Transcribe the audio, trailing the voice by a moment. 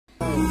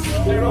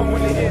They're on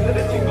when they hear that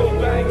the thing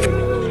goes bang.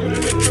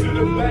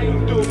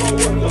 Bang, do my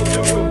ones, I'll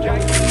do it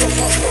gang.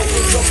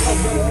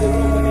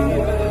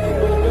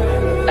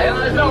 Hey,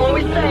 listen, what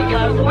we say,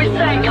 guys, what we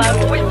say, guys,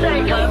 what we say,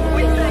 guys, what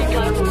we say,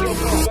 guys.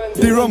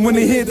 They run when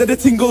they hear that the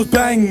thing goes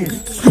bang.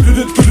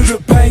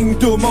 Bang,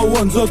 do my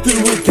ones, I'll do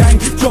it gang.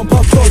 Jump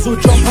up close or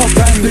jump up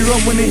bang. They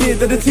run when they hear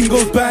that the thing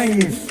goes bang.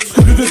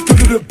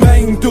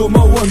 Bang, do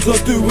my ones, I'll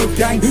do it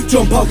gang.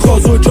 Jump out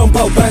close or jump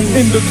out bang.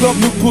 In the club,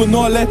 nuk på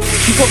nålet.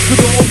 Kikk opp for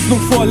det oss,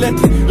 nok farligt.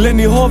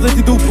 Lenny havet,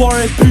 de do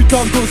paret.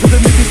 Putan då så det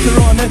mycket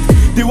steranet.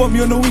 They want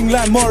me on the wing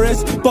like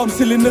Morris. Bum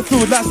still in the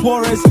field like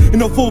Suarez.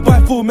 In a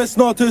 4x4 med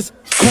Snatus.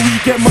 Can we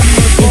get money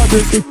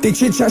regardless? They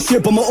chit chat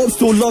shit but my ops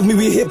still love me.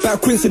 We hit back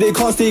quick so they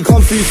can't stay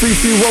comfy. 3,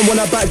 2, 1 when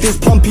I back this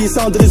pumpy.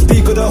 Sound of the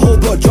speaker, the whole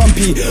block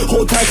jumpy.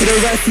 Hold tight to the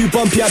right, too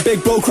bumpy. I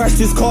beg bro, crash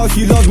this car if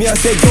you love me. I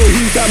said bro,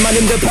 who's that man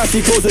in the past?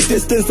 He close the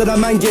distance that a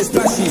man gets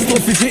splashy. Stop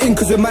fidgeting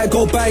cause it might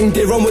go bang.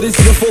 They run with this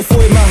in the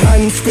 4-4 in my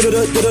hands.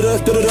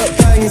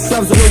 Bang,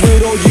 slams on the wheel,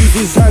 don't use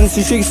his hands.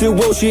 She shakes it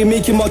well, she ain't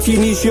making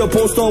martinis. She a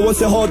porn star,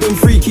 wants it hard and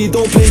freaky.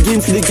 Don't play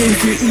games till the game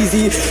too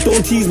easy.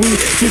 Don't tease me,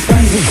 just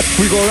easy.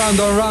 We go round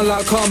and round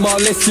like karma.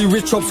 Let's see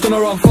which op's gonna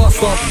run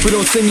faster. We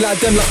don't sing like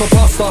them like a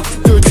pasta.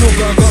 Do a drill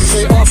gun, gun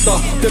straight after.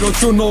 They don't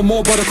chill no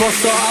more by the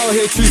costa. Out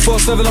here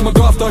 247, I'm a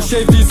grafter.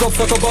 Shave these off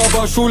like a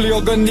barber. Surely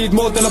you're gonna need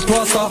more than a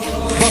plaster.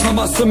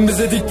 Bakamazsın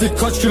bize diktik.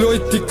 Kaç kilo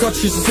ettik, kaç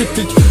kişi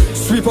siktik.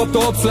 Sweep up the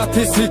ops like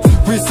pislik.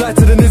 We slide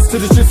to the nits to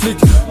the çiftlik.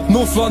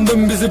 North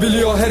London bizi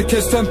biliyor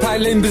herkes.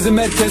 Temperleyin bizi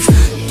merkez.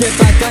 Get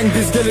back gang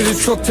biz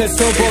geliriz çok tez.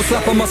 Self-ball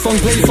slap on my song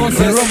plays on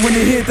They run when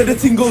they hear that the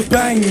thing goes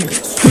bang.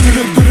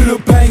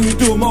 Bang,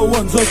 do my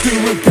ones, I'll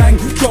do it gang.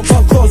 Jump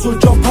up close or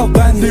jump up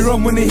bang. They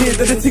run when they hear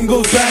that the thing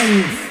goes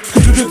bang.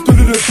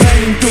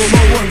 Bang, do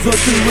my ones, I'll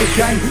do it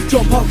gang.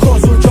 Jump up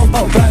close or jump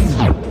up bang.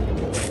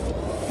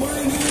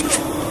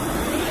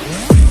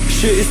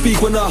 Shit is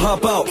speak when I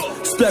hop out.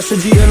 Splash a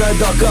G and I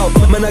duck out.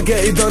 Man, I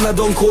get it done, I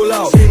don't call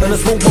out. And I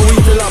smoke my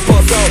weed till I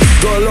pass out.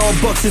 Got a lot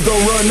of boxes,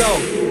 don't run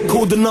out.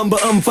 Call the number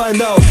and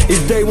find out.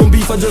 If they want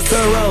beef, I just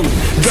turn around.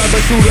 Grab a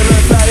shoe and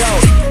I fly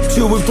out.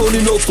 Chill with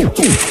Tony, no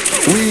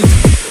weed,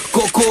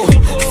 coco.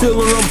 Still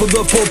run for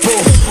the popo.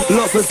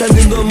 Lost and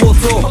sending the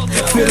motto.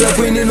 Feel like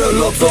winning a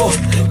lotto.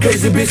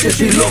 Crazy bitch, yeah,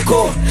 she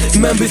loco.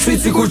 Man be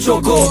sweet, she could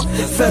choco.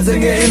 Feds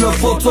and getting a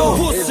photo.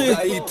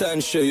 I eat that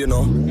and shit, you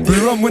know. They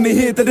run when they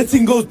hear that the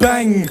thing goes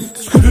bang.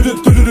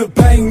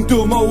 Bang,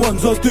 do my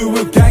ones, I'll do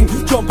it gang.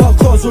 Jump out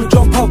close or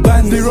jump out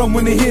bang. They run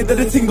when they hear that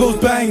the thing goes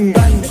bang.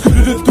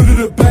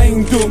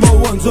 Bang, do my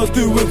ones, I'll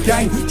do it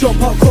gang.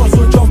 Jump out close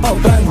or jump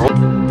out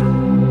bang.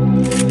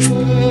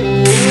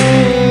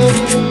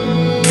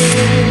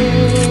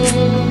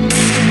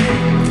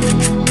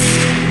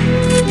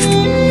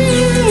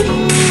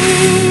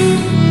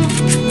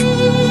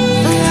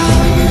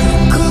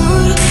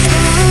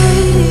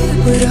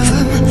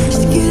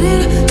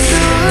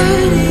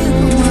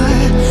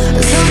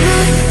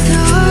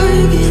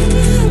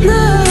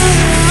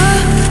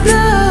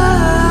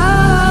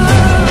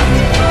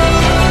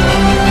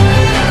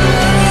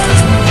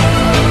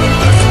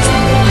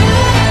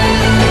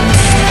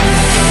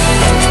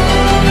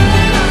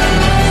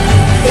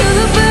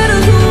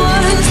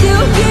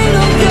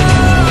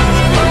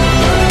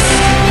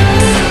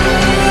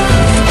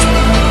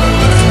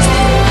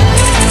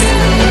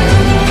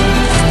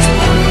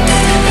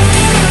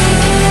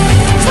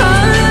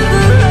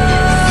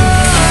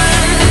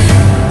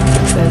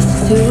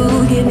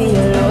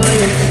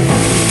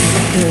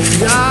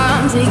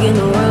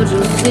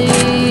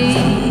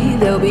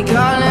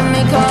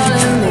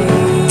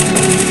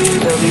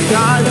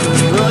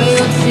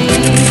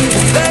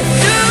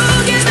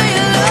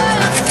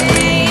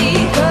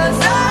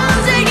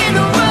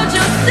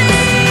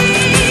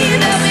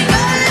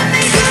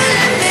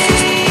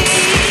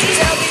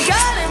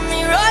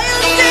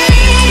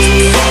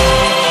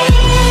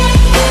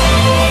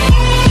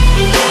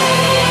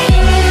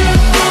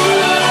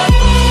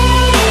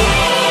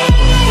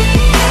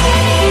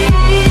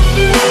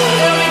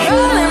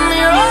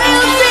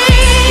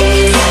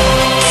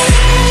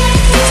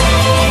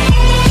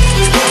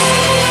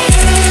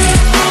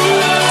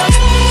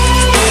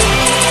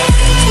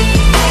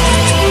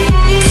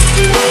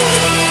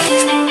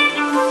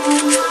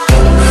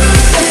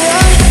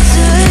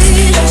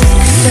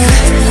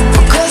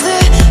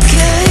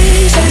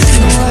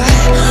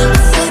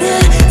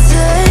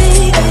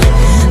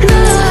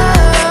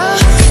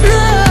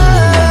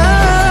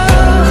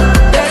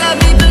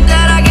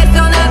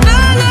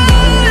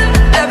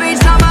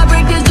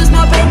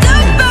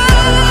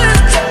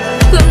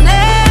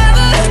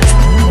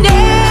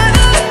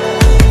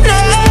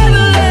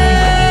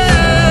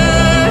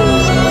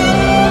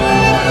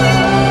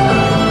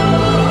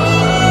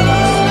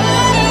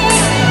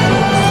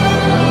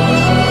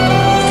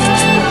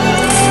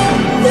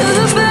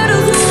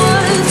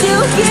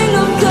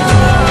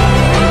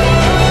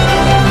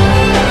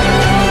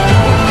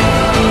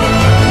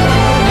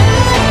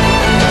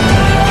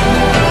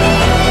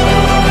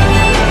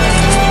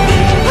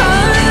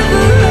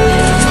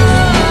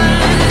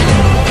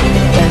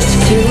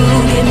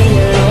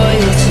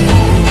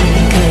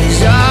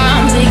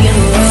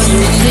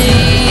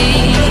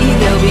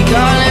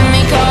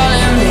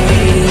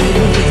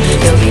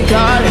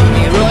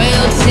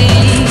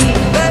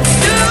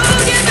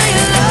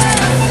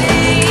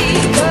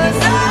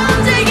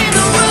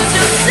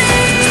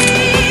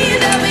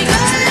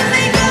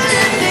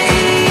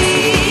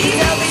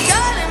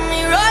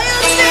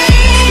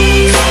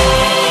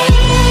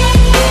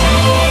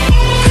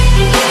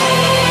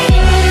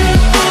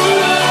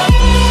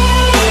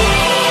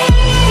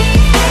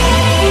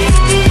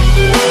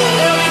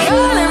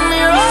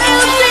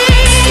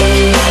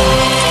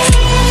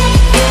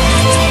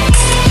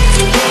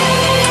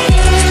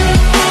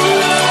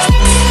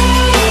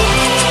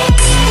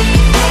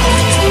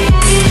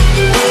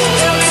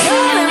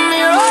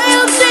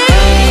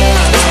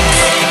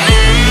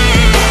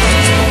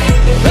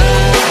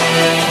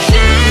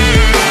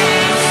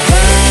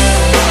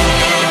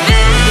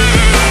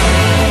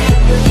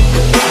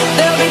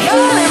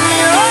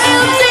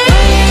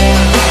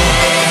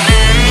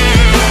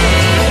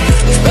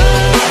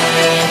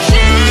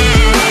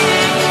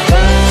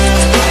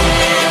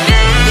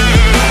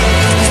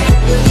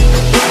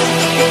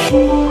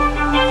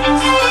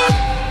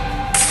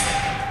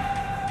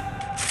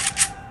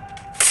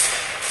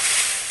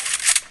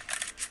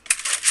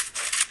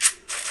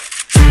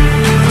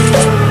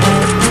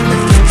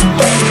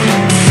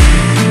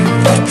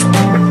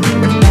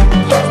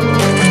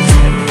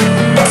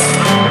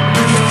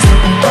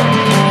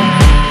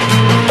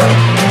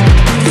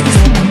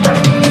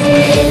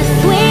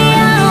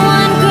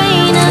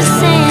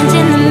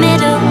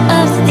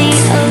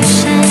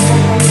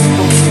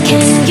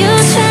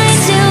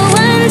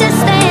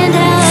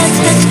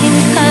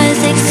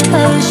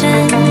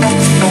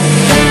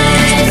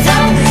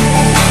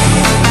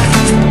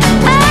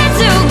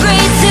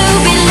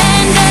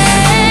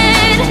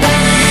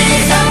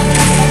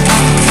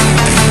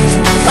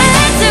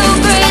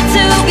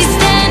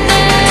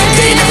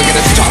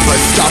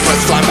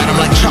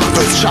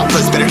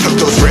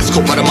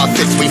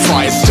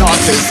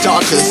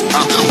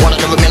 rise. One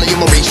out of a million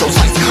will reach those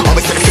heights.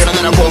 Always had a feeling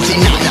that I won't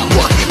deny that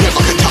work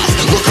never could toss.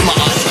 Look in my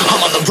eyes,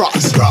 I'm on the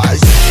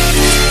rise.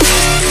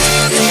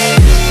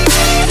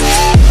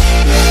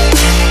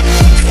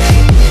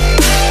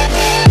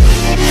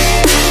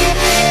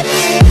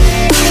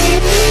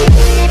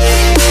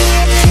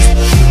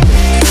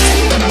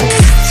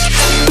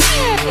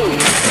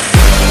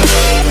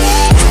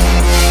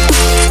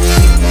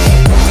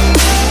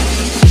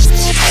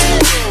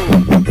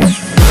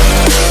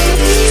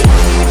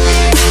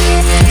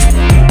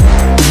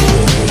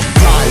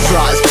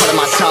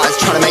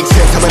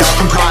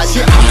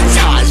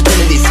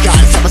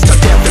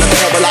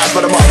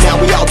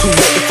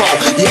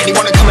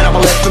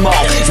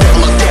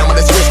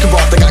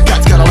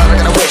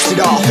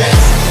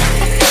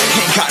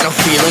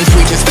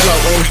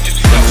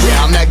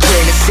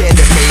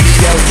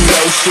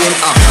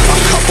 A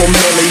couple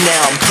million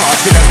now, I'm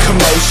causing a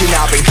commotion.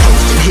 I've been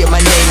coasting, hear my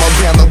name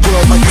around the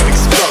world like an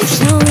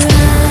explosion.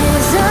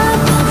 Rise up,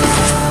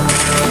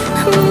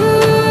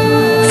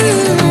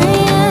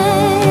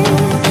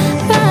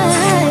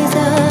 rise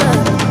up.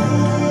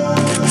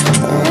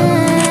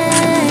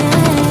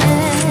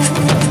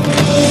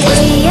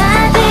 We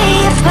are the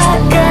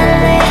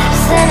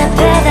apocalypse, and a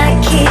path that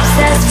keeps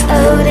us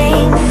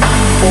floating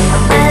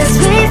as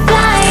we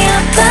fly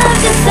above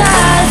the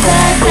stars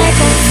that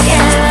can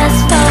scare us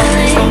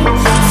falling.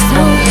 So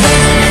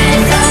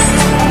rise up.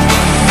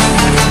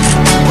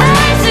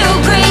 We're too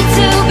great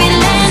to be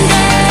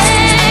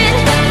landed.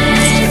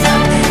 Rise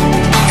up.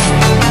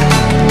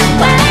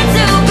 We're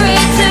too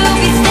great to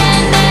be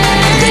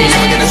standing. They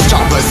never gonna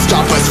stop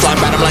us, fly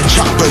by them like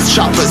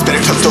choppers.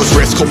 Better tuck those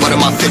wrists, cold blood in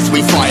my fists.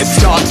 We fire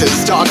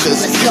starters.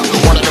 Let's go.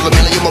 One out of a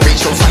million will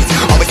reach those heights.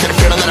 Always had a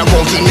feeling that I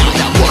won't deny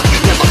that work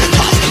never could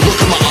toss. Look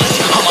in my eyes,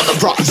 I'm on the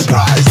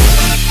rise.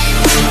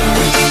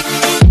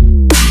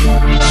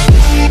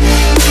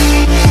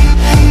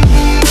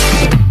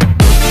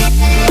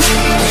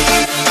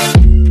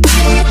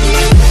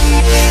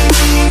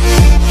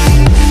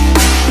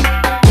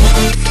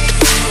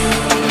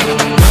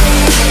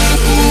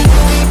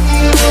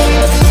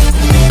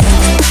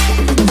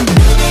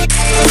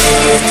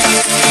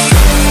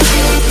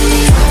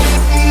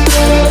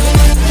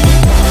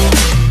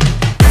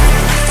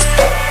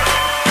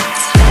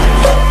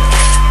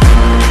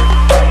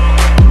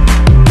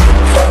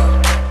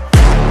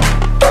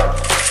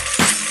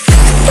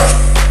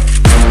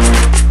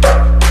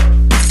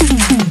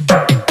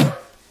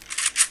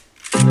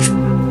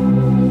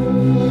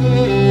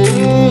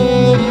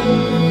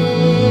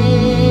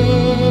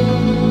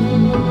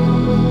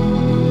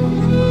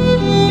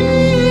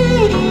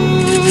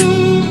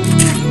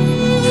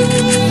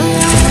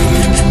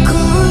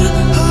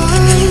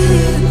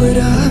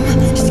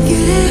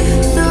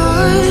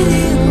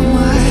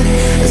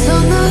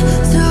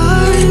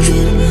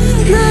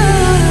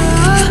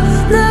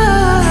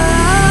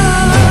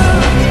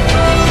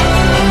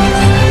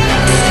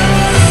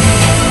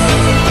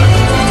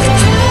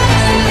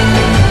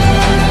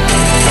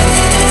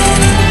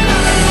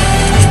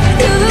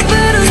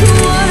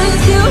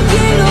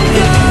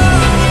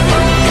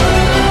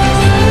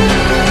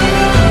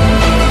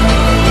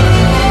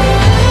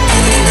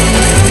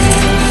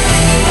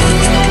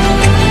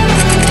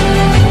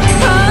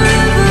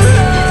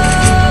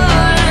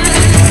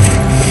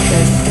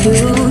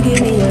 Give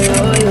me your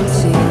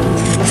loyalty,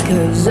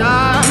 'cause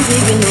I'm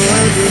taking the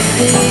world to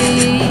see.